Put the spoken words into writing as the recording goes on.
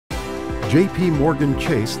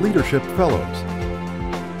JPMorgan Leadership Fellows.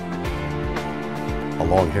 A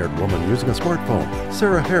long-haired woman using a smartphone,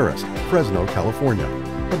 Sarah Harris, Fresno, California.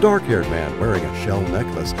 A dark-haired man wearing a shell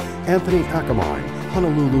necklace, Anthony Akamine,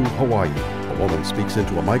 Honolulu, Hawaii. A woman speaks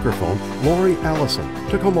into a microphone, Lori Allison,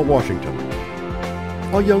 Tacoma, Washington.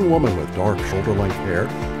 A young woman with dark shoulder-length hair,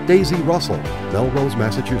 Daisy Russell, Melrose,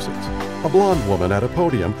 Massachusetts. A blonde woman at a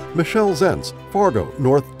podium, Michelle Zentz, Fargo,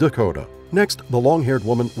 North Dakota. Next, the long-haired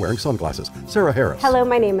woman wearing sunglasses, Sarah Harris. Hello,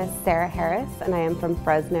 my name is Sarah Harris, and I am from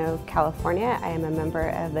Fresno, California. I am a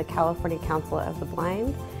member of the California Council of the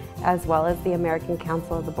Blind, as well as the American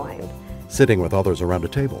Council of the Blind. Sitting with others around a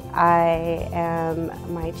table. I am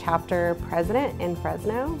my chapter president in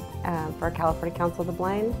Fresno for California Council of the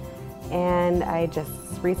Blind, and I just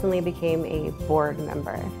recently became a board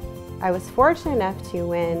member. I was fortunate enough to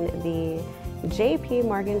win the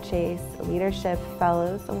JPMorgan Leadership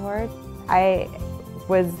Fellows Award. I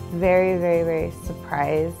was very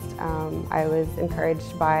surprised. I was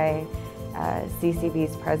encouraged by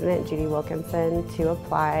CCB's president, Judy Wilkinson, to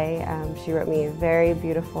apply. She wrote me a very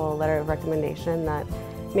beautiful letter of recommendation that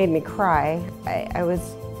made me cry. I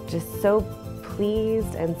was just so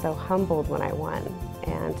pleased and so humbled when I won,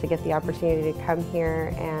 and to get the opportunity to come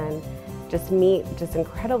here and just meet just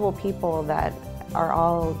incredible people that are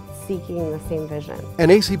all seeking the same vision. An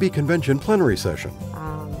ACB convention plenary session.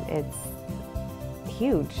 It's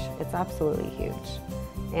huge. It's absolutely huge.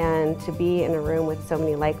 And to be in a room with so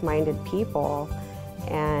many like-minded people,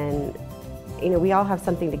 and we all have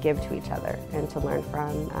something to give to each other and to learn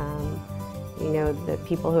from. The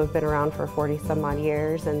people who have been around for 40 some odd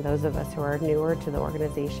years, and those of us who are newer to the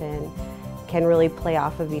organization can really play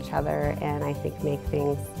off of each other, and I think make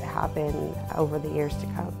things happen over the years to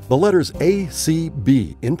come. The letters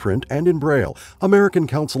ACB in print and in Braille, American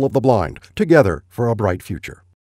Council of the Blind, together for a bright future.